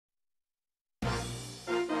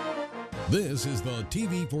This is the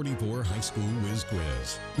TV44 High School Whiz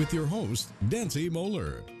Quiz with your host, Nancy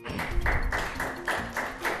Moeller.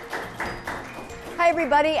 Hi,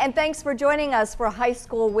 everybody, and thanks for joining us for High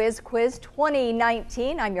School Whiz Quiz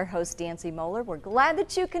 2019. I'm your host, Nancy Moeller. We're glad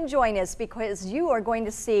that you can join us because you are going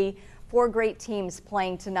to see four great teams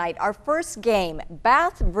playing tonight. Our first game,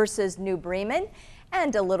 Bath versus New Bremen.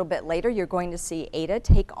 And a little bit later, you're going to see Ada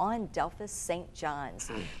take on Delphos St. John's.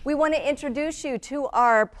 We want to introduce you to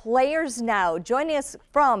our players now. Joining us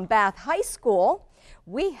from Bath High School,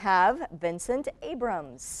 we have Vincent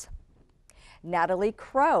Abrams, Natalie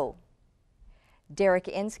Crow, Derek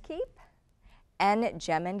Inskeep, and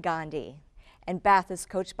Jemin Gandhi. And Bath is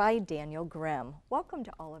coached by Daniel Grimm. Welcome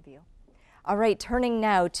to all of you. All right, turning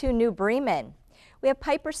now to New Bremen. We have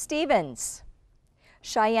Piper Stevens,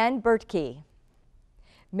 Cheyenne Bertke,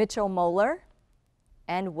 Mitchell Moeller,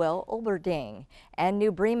 and Will Olberding. And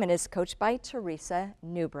New Bremen is coached by Teresa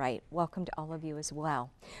Newbright. Welcome to all of you as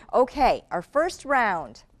well. Okay, our first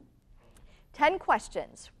round, 10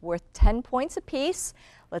 questions worth 10 points apiece.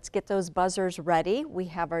 Let's get those buzzers ready. We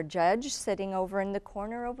have our judge sitting over in the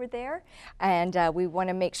corner over there, and we want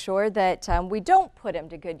to make sure that we don't put him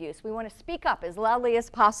to good use. We want to speak up as loudly as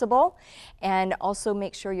possible and also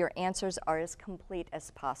make sure your answers are as complete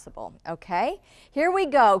as possible. Okay, here we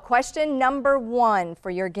go. Question number 1 for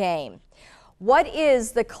your game. What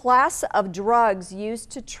is the class of drugs used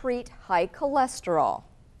to treat high cholesterol?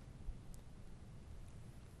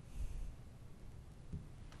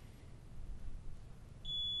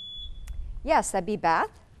 Yes, that'd be Bath.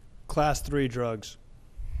 Class 3 drugs.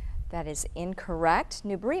 That is incorrect.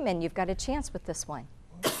 New Bremen, you've got a chance with this one.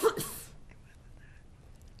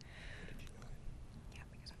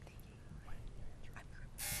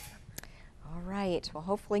 All right, well,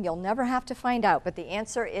 hopefully you'll never have to find out, but the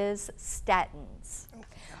answer is statins.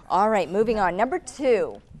 All right, moving on. Number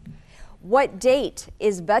 2, what date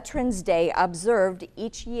is Veterans Day observed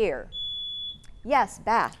each year? Yes,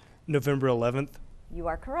 Bath. November 11th. You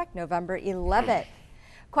are correct, November 11th.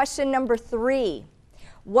 Question number 3.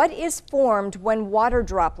 What is formed when water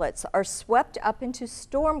droplets are swept up into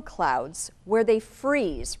storm clouds where they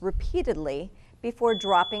freeze repeatedly before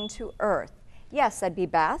dropping to earth? Yes, that'd be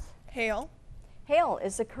Bath. Hail. Hail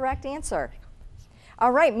is the correct answer.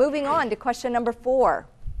 All right, moving on to question number 4.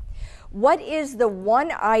 What is the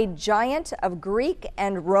one-eyed giant of Greek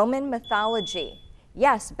and Roman mythology?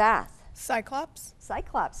 Yes, Bath. Cyclops.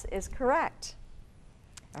 Cyclops is correct.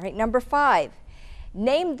 All right, number 5.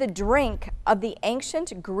 Name the drink of the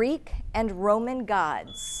ancient Greek and Roman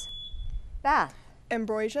gods. Bath.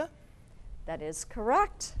 Ambrosia. That is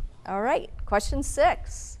correct. All right, question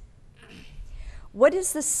 6. What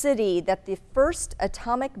is the city that the first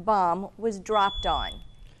atomic bomb was dropped on?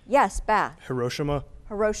 Yes, Bath. Hiroshima.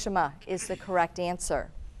 Hiroshima is the correct answer.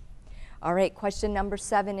 All right, question number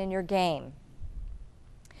 7 in your game.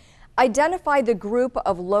 Identify the group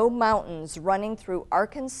of low mountains running through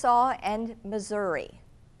Arkansas and Missouri.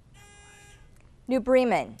 New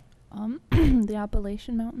Bremen. The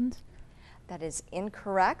Appalachian Mountains. That is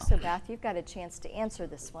incorrect. So, Beth, you've got a chance to answer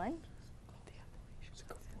this one.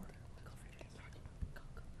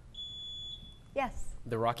 Yes.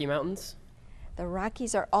 The Rocky Mountains? The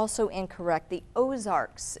Rockies are also incorrect. The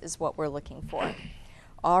Ozarks is what we're looking for.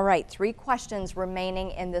 All right, 3 questions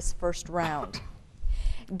remaining in this first round.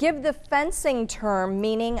 Give the fencing term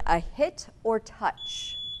meaning a hit or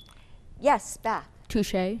touch. Yes, Beth.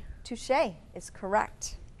 Touche. Touche is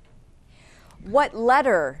correct. What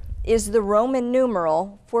letter is the Roman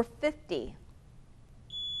numeral for 50?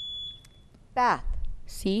 Beth.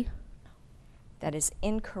 C. That is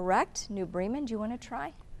incorrect. New Bremen, do you want to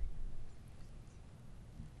try?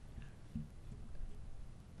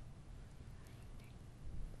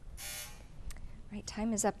 Right,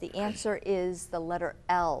 time is up. The answer is the letter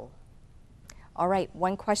L. All right,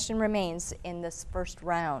 1 question remains in this first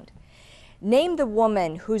round. Name the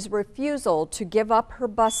woman whose refusal to give up her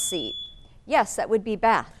bus seat. Yes, that would be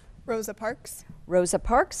Beth. Rosa Parks. Rosa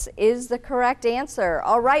Parks is the correct answer.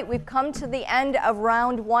 All right, we've come to the end of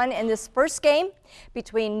round 1 in this first game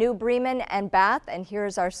between New Bremen and Bath, and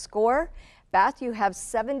here's our score. Bath, you have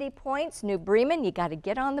 70 points. New Bremen, you got to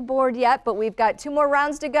get on the board yet, but we've got 2 more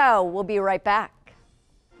rounds to go. We'll be right back.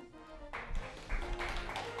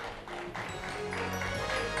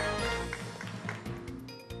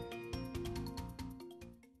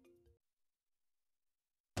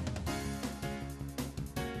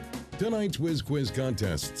 Tonight's Whiz Quiz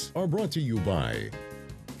contests are brought to you by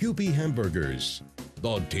Kewpie Hamburgers,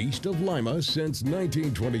 the taste of Lima since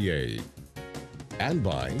 1928. And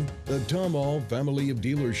by the Tom All family of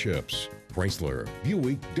dealerships, Chrysler,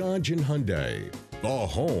 Buick, Dodge, and Hyundai. the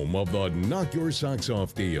home of the Knock Your Socks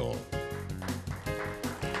Off deal.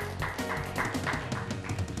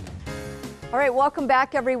 All right, welcome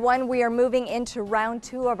back, everyone. We are moving into round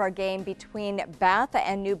 2 of our game between Bath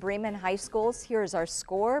and New Bremen High Schools. Here's our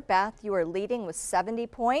score. Bath, you are leading with 70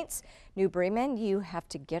 points. New Bremen, you have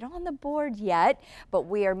to get on the board yet, but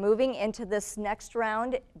we are moving into this next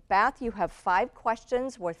round. Bath, you have 5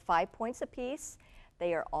 questions worth 5 points apiece.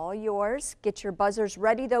 They are all yours. Get your buzzers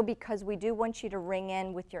ready, though, because we do want you to ring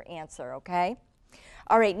in with your answer, okay?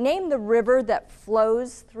 All right, name the river that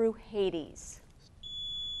flows through Hades.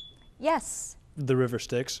 Yes. The river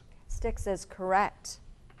Styx. Styx is correct.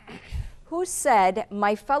 Who said,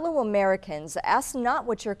 "My fellow Americans, ask not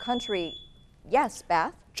what your country..." Yes,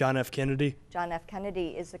 Beth. John F. Kennedy. John F.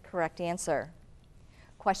 Kennedy is the correct answer.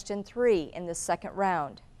 Question 3 in the second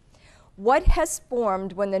round. What has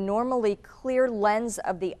formed when the normally clear lens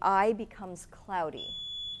of the eye becomes cloudy?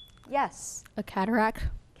 Yes. A cataract.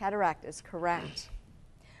 Cataract is correct.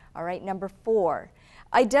 All right, number 4.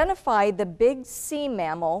 Identify the big sea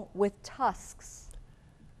mammal with tusks.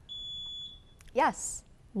 Yes.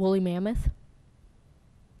 Woolly mammoth.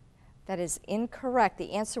 That is incorrect.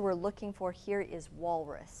 The answer we're looking for here is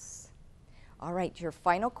walrus. All right, your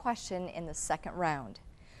final question in the second round.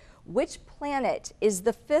 Which planet is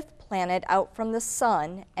the 5th planet out from the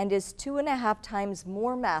sun and is 2.5 times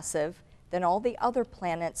more massive than all the other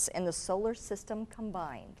planets in the solar system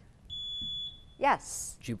combined?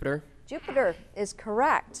 Yes. Jupiter. Jupiter is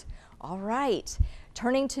correct. All right.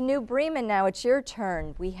 Turning to New Bremen now, it's your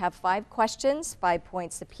turn. We have 5 questions, 5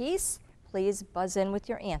 points apiece. Please buzz in with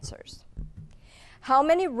your answers. How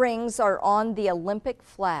many rings are on the Olympic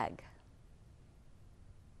flag?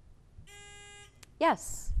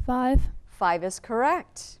 Yes. 5. 5 is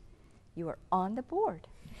correct. You are on the board.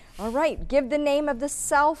 All right. Give the name of the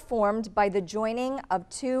cell formed by the joining of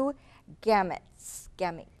 2 gametes.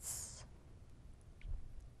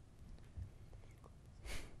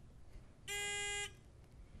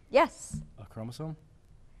 Yes. A chromosome.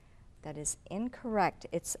 That is incorrect.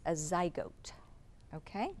 It's a zygote.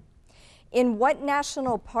 Okay. In what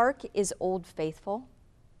national park is Old Faithful?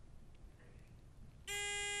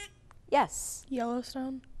 Yes.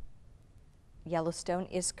 Yellowstone. Yellowstone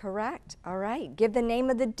is correct. All right. Give the name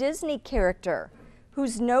of the Disney character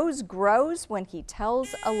whose nose grows when he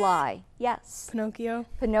tells a lie. Yes. Pinocchio.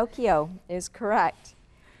 Pinocchio is correct.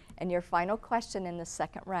 And your final question in the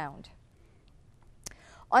second round.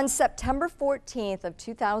 On September 14th of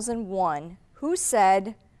 2001, who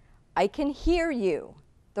said, "I can hear you.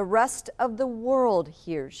 The rest of the world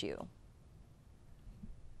hears you"?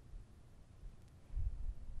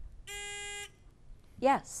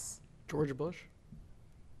 Yes. George Bush.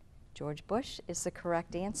 George Bush is the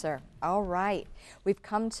correct answer. All right. We've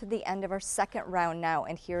come to the end of our second round now,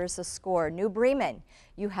 and here is the score. New Bremen,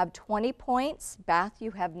 you have 20 points. Bath,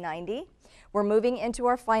 you have 90. We're moving into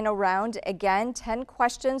our final round. Again, 10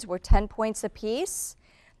 questions. We're 10 points apiece.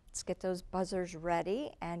 Let's get those buzzers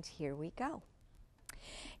ready, and here we go.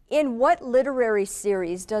 In what literary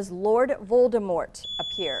series does Lord Voldemort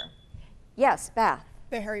appear? Yes, Bath.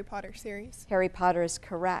 The Harry Potter series. Harry Potter is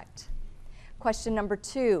correct. Question number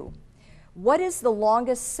 2. What is the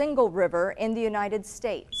longest single river in the United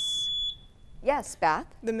States? Yes,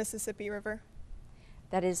 Bath. The Mississippi River.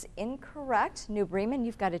 That is incorrect. New Bremen,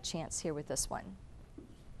 you've got a chance here with this one.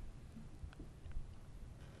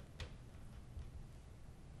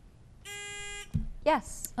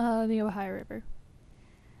 Yes. The Ohio River.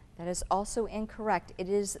 That is also incorrect. It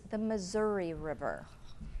is the Missouri River.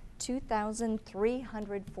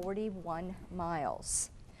 2,341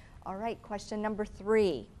 miles. All right, question number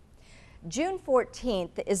 3. June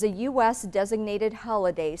 14th is a U.S. designated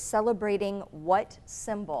holiday celebrating what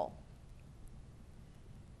symbol?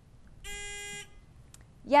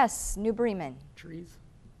 Yes, New Bremen. Trees.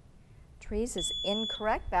 Trees is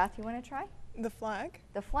incorrect. Bath, you want to try? The flag.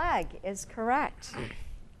 The flag is correct.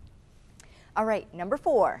 All right, number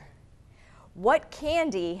 4. What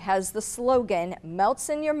candy has the slogan, "Melts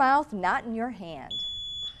in your mouth, not in your hand"?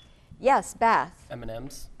 Yes, Bath.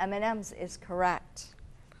 M&M's. M&M's is correct.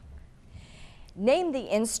 Name the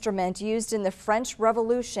instrument used in the French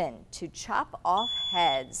Revolution to chop off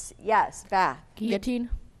heads. Yes, Bath.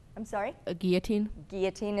 Guillotine. I'm sorry? A guillotine.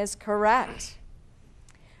 Guillotine is correct.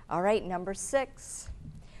 All right, number 6.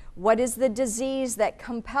 What is the disease that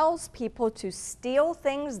compels people to steal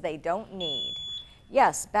things they don't need?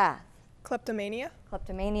 Yes, Bath. Kleptomania.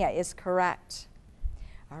 Kleptomania is correct.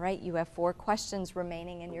 All right, you have 4 questions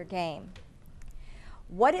remaining in your game.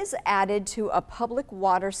 What is added to a public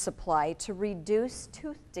water supply to reduce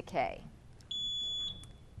tooth decay?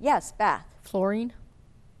 Yes, Bath. Fluorine.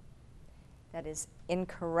 That is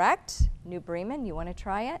incorrect. New Bremen, you want to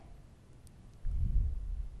try it?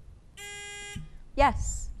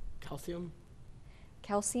 Yes. Calcium.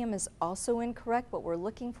 Calcium is also incorrect. What we're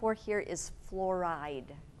looking for here is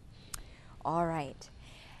fluoride. All right.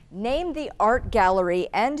 Name the art gallery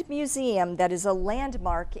and museum that is a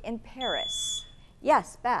landmark in Paris.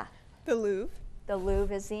 Yes, Beth. The Louvre. The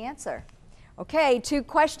Louvre is the answer. Okay, 2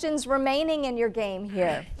 questions remaining in your game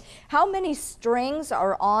here. How many strings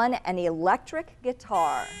are on an electric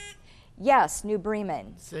guitar? Yes, New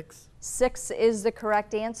Bremen. 6. 6 is the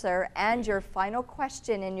correct answer. And your final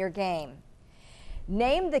question in your game.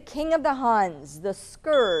 Name the king of the Huns, the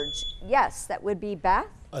Scourge. Yes, that would be Beth.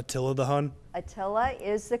 Attila the Hun. Attila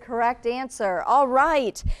is the correct answer. All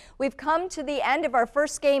right, we've come to the end of our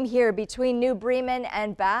first game here between New Bremen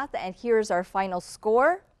and Bath, and here's our final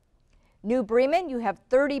score. New Bremen, you have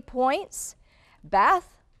 30 points.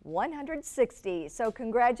 Bath, 160. So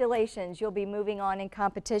congratulations, you'll be moving on in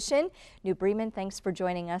competition. New Bremen, thanks for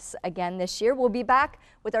joining us again this year. We'll be back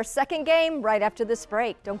with our second game right after this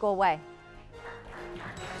break. Don't go away.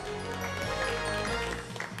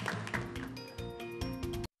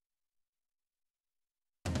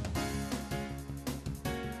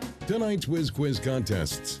 Tonight's Whiz Quiz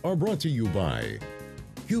contests are brought to you by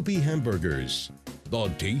Huppy Hamburgers, the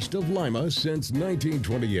taste of Lima since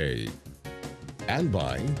 1928. And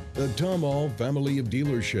by the Tom All family of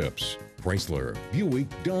dealerships, Chrysler, Buick,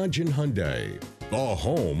 Dodge, and Hyundai, the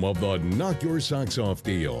home of the Knock Your Socks Off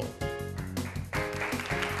deal.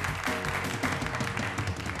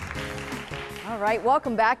 All right,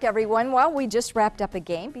 welcome back, everyone. Well, we just wrapped up a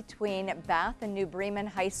game between Bath and New Bremen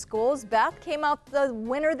High Schools. Bath came out the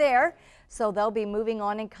winner there, so they'll be moving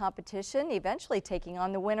on in competition, eventually taking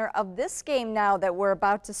on the winner of this game now that we're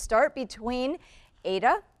about to start between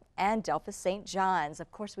Ada and Delphos St. John's.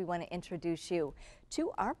 Of course, we want to introduce you to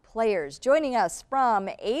our players. Joining us from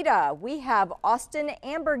Ada, we have Austin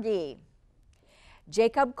Ambergy,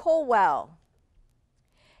 Jacob Colwell,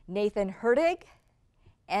 Nathan Hertig,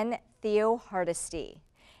 and Theo Hardesty.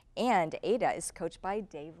 And Ada is coached by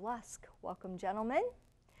Dave Lusk. Welcome, gentlemen.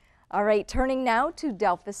 All right, turning now to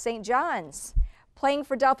Delphos St. John's. Playing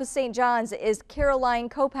for Delphos St. John's is Caroline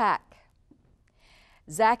Kopak,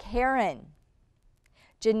 Zach Heron,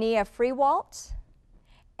 Jania Freewalt,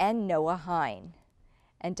 and Noah Hine.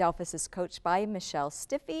 And Delphos is coached by Michelle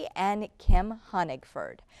Stiffy and Kim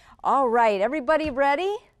Honigford. All right, everybody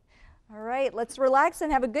ready? All right, let's relax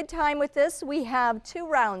and have a good time with this. We have 2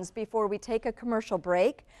 rounds before we take a commercial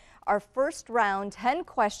break. Our first round, 10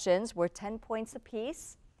 questions, worth 10 points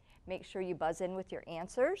apiece. Make sure you buzz in with your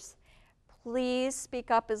answers. Please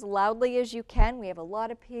speak up as loudly as you can. We have a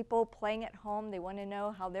lot of people playing at home. They want to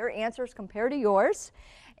know how their answers compare to yours.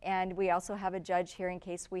 And we also have a judge here in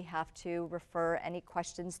case we have to refer any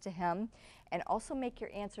questions to him. And also make your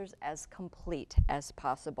answers as complete as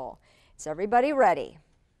possible. Is everybody ready?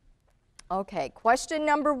 Okay, question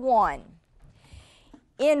number 1.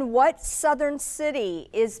 In what southern city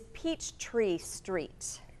is Peachtree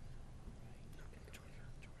Street?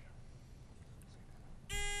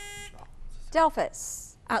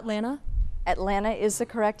 Delphos. Atlanta. Atlanta is the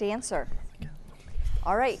correct answer.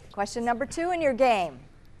 All right, question number 2 in your game.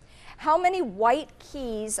 How many white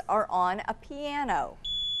keys are on a piano?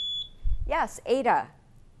 Yes, Ada.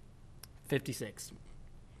 56.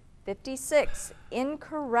 56,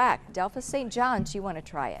 incorrect. Delphos St. John's, you want to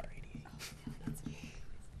try it?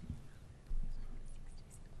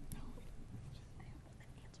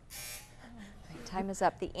 Time is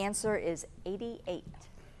up. The answer is 88.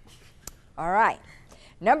 All right.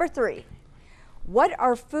 Number 3. What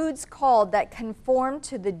are foods called that conform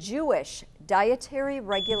to the Jewish dietary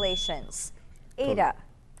regulations? Ada.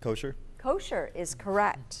 Kosher. Kosher is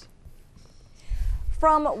correct.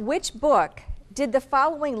 From which book did the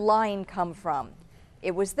following line come from?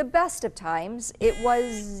 It was the best of times. It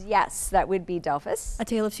was, yes, that would be Delphos. A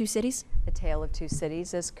Tale of Two Cities. A Tale of Two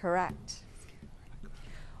Cities is correct.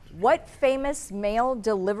 What famous mail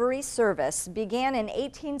delivery service began in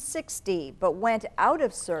 1860 but went out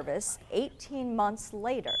of service 18 months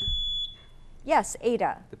later? Yes,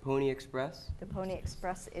 Ada. The Pony Express. The Pony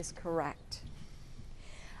Express is correct.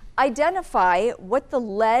 Identify what the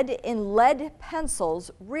lead in lead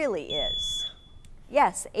pencils really is.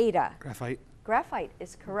 Yes, Ada. Graphite. Graphite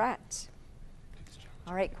is correct.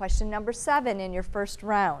 All right, question number 7 in your first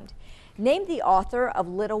round. Name the author of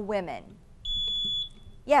Little Women.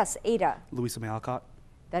 Yes, Ada. Louisa May Alcott.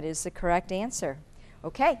 That is the correct answer.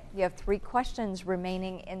 Okay, you have 3 questions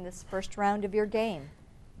remaining in this first round of your game.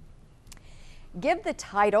 Give the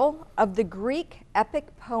title of the Greek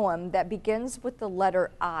epic poem that begins with the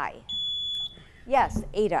letter I. Yes,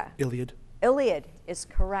 Ada. Iliad. Iliad is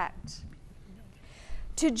correct.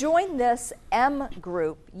 To join this M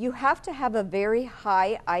group, you have to have a very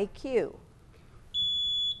high IQ.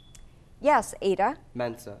 Yes, Ada?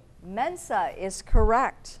 Mensa. Mensa is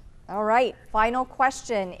correct. All right, final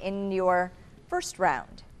question in your first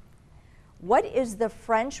round. What is the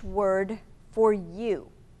French word for you?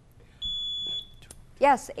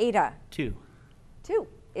 Yes, Ada? 2. 2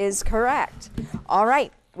 is correct. All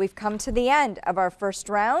right, we've come to the end of our first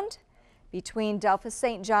round between Delphos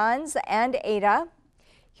St. John's and Ada.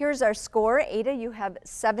 Here's our score. Ada, you have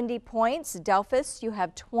 70 points. Delphos, you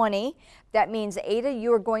have 20. That means, Ada,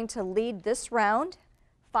 you are going to lead this round.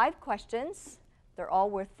 5 questions. They're all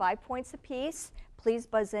worth 5 points apiece. Please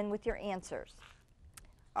buzz in with your answers.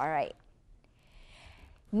 All right.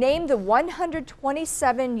 Name the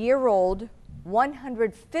 127-year-old,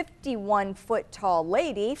 151-foot tall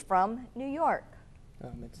lady from New York.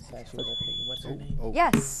 It's the Statue of Liberty. What's her name?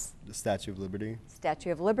 Yes, The Statue of Liberty.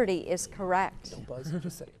 Statue of Liberty is correct. Don't buzz,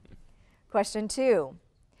 just say it. Question 2.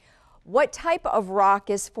 What type of rock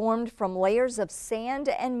is formed from layers of sand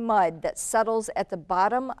and mud that settles at the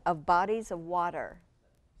bottom of bodies of water?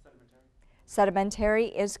 Sedimentary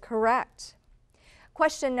is correct.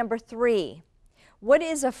 Question number 3. What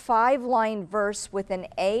is a 5-line verse with an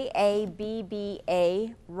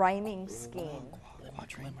AABBA rhyming scheme?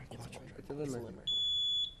 It's a limerick.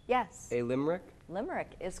 Yes, A limerick?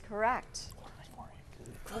 limerick is correct.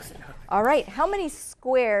 All right, how many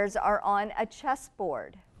squares are on a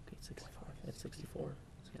chessboard? Okay, 64. That's 64.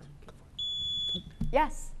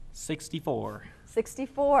 Yes, 64.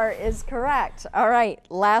 64 is correct. All right,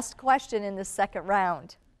 last question in the second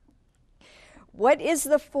round. What is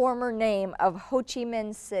the former name of Ho Chi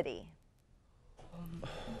Minh City?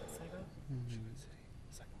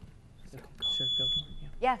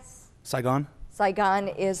 Yes, Saigon. Saigon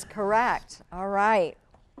is correct. All right.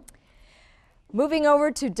 Moving over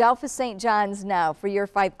to Delphos St. John's now for your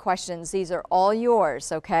 5 questions. These are all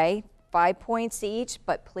yours, okay? 5 points each,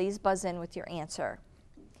 but please buzz in with your answer.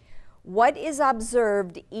 What is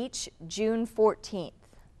observed each June 14th?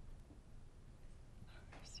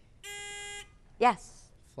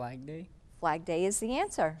 Yes, Flag Day? Flag Day is the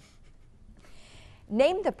answer.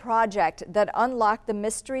 Name the project that unlocked the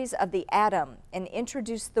mysteries of the atom and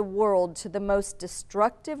introduced the world to the most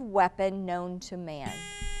destructive weapon known to man.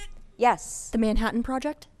 Yes. The Manhattan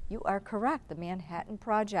Project? You are correct, the Manhattan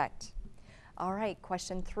Project. All right,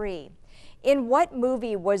 question 3. In what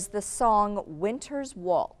movie was the song Winter's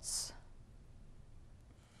Waltz?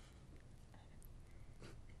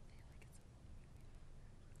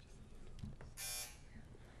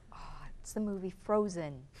 Oh, it's the movie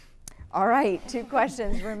Frozen. All right, 2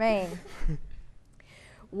 questions remain.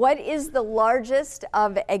 What is the largest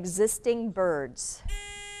of existing birds?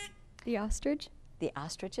 The ostrich? The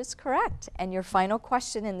ostrich is correct. And your final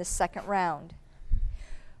question in the second round.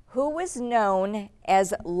 Who was known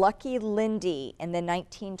as Lucky Lindy in the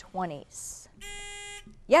 1920s?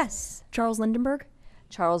 Yes. Charles Lindbergh?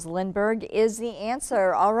 Charles Lindbergh is the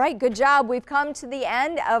answer. All right, good job. We've come to the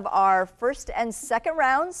end of our first and second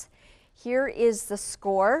rounds. Here is the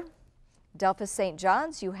score. Delphos St.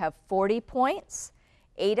 John's, you have 40 points.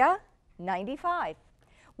 Ada, 95.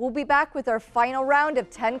 We'll be back with our final round of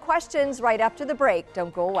 10 questions right after the break.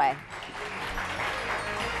 Don't go away.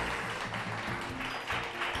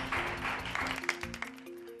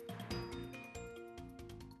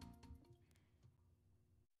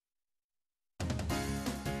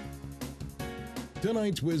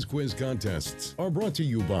 Tonight's Whiz Quiz contests are brought to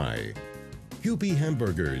you by Kewpie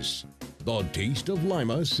Hamburgers, the taste of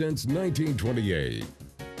Lima since 1928.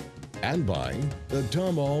 And by the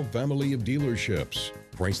Tom All family of dealerships,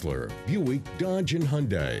 Chrysler, Buick, Dodge, and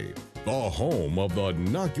Hyundai, the home of the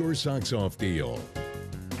Knock Your Socks Off deal.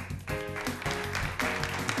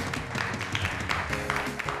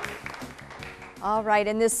 All right,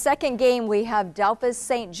 in this second game, we have Delphos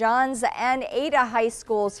St. John's and Ada High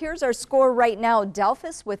Schools. Here's our score right now.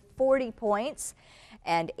 Delphos with 40 points.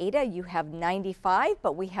 And Ada, you have 95,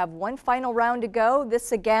 but we have one final round to go.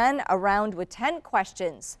 This again, a round with 10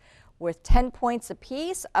 questions worth 10 points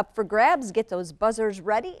apiece. Up for grabs, get those buzzers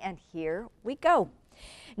ready, and here we go.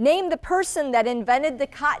 Name the person that invented the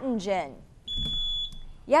cotton gin.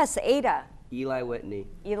 Yes, Ada. Eli Whitney.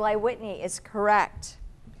 Eli Whitney is correct.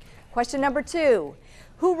 Question number 2.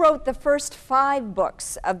 Who wrote the first 5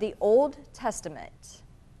 books of the Old Testament?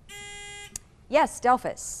 Yes,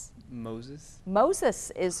 Delphos. Moses.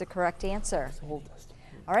 Moses is the correct answer. All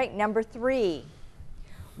right, number 3.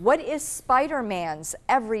 What is Spider-Man's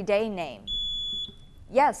everyday name?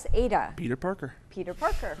 Yes, Ada. Peter Parker. Peter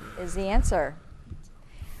Parker is the answer.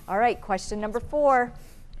 All right, question number 4.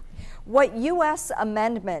 What U.S.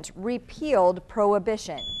 amendment repealed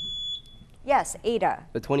prohibition? Yes, Ada.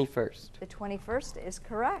 The 21st. The 21st is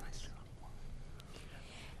correct.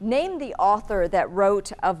 Name the author that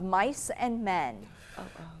wrote Of Mice and Men.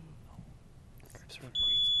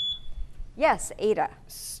 Yes, Ada.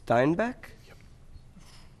 Steinbeck?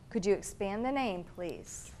 Could you expand the name,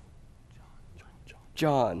 please?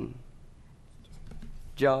 John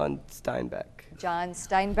Steinbeck. John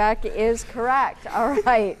Steinbeck is correct. All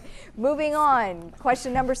right, moving on.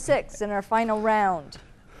 Question number 6 in our final round.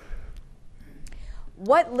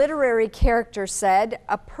 What literary character said,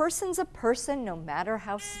 "A person's a person no matter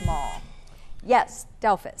how small"? Yes,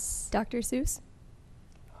 Delphos. Dr. Seuss.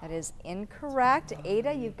 That is incorrect.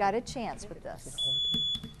 Ada, you've got a chance with this.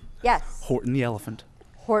 Yes. Horton the elephant.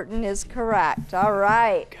 Horton is correct. All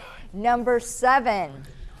right. Number 7.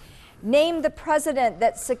 Name the president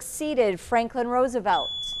that succeeded Franklin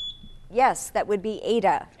Roosevelt. Yes, that would be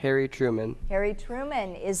Ada. Harry Truman. Harry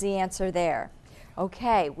Truman is the answer there.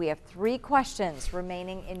 Okay, we have 3 questions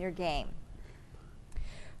remaining in your game.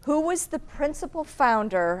 Who was the principal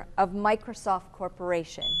founder of Microsoft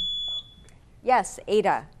Corporation? Yes,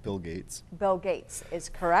 Ada. Bill Gates. Bill Gates is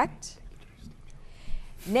correct.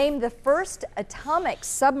 Name the first atomic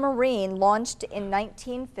submarine launched in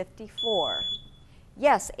 1954.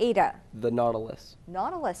 Yes, Ada. The Nautilus.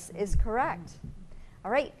 Nautilus is correct. All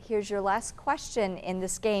right, here's your last question in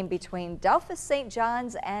this game between Delphos St.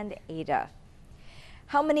 John's and Ada.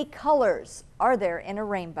 How many colors are there in a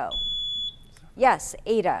rainbow? Yes,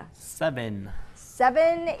 Ada. 7.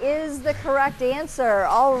 7 is the correct answer.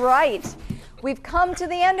 All right. We've come to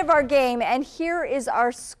the end of our game, and here is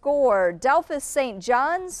our score. Delphos St.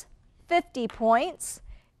 John's, 50 points.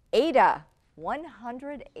 Ada,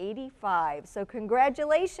 185. So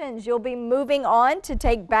congratulations. You'll be moving on to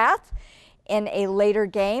take Bath in a later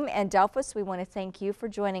game. And Delphos, we want to thank you for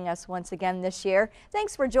joining us once again this year.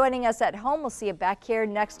 Thanks for joining us at home. We'll see you back here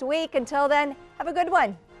next week. Until then, have a good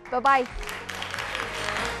one. Bye-bye.